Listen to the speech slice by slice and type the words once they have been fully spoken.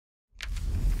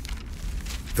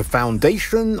The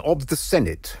foundation of the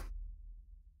Senate.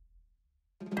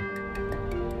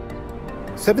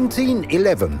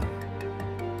 1711.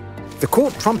 The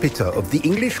court trumpeter of the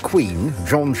English Queen,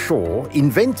 John Shaw,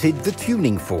 invented the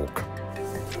tuning fork.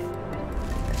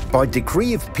 By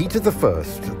decree of Peter I,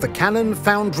 the Cannon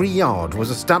Foundry Yard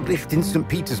was established in St.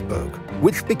 Petersburg,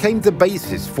 which became the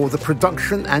basis for the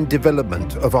production and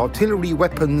development of artillery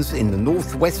weapons in the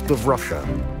northwest of Russia.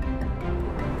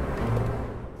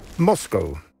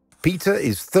 Moscow. Peter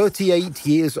is 38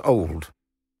 years old.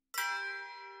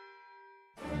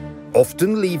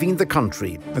 Often leaving the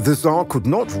country, the Tsar could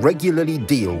not regularly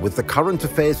deal with the current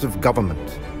affairs of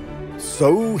government.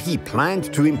 So he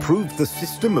planned to improve the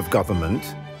system of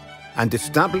government and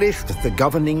established the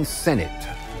governing Senate,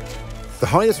 the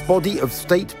highest body of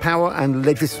state power and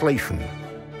legislation.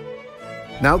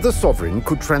 Now the sovereign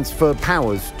could transfer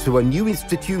powers to a new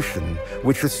institution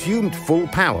which assumed full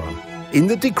power. In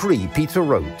the decree, Peter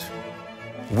wrote,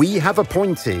 "We have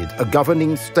appointed a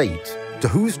governing state, to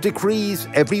whose decrees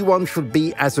everyone should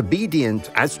be as obedient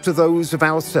as to those of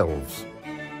ourselves."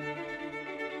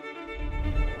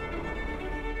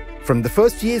 From the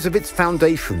first years of its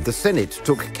foundation, the Senate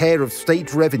took care of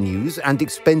state revenues and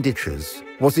expenditures,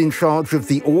 was in charge of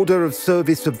the order of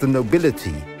service of the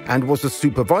nobility, and was a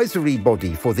supervisory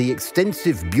body for the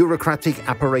extensive bureaucratic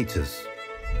apparatus.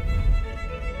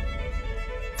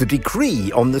 The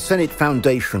decree on the Senate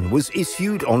foundation was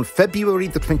issued on February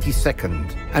the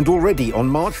 22nd, and already on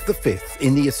March the 5th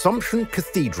in the Assumption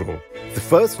Cathedral, the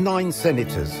first 9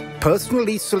 senators,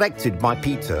 personally selected by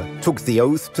Peter, took the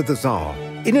oath to the Tsar.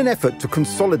 In an effort to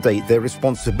consolidate their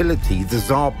responsibility, the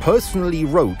Tsar personally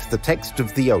wrote the text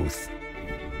of the oath.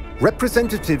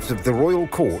 Representatives of the royal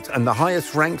court and the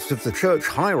highest ranks of the church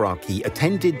hierarchy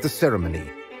attended the ceremony.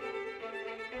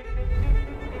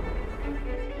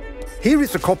 Here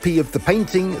is a copy of the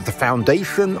painting The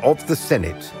Foundation of the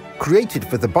Senate, created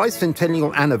for the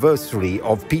bicentennial anniversary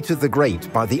of Peter the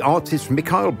Great by the artist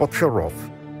Mikhail Bocharov.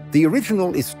 The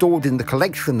original is stored in the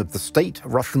collection of the State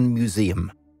Russian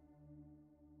Museum.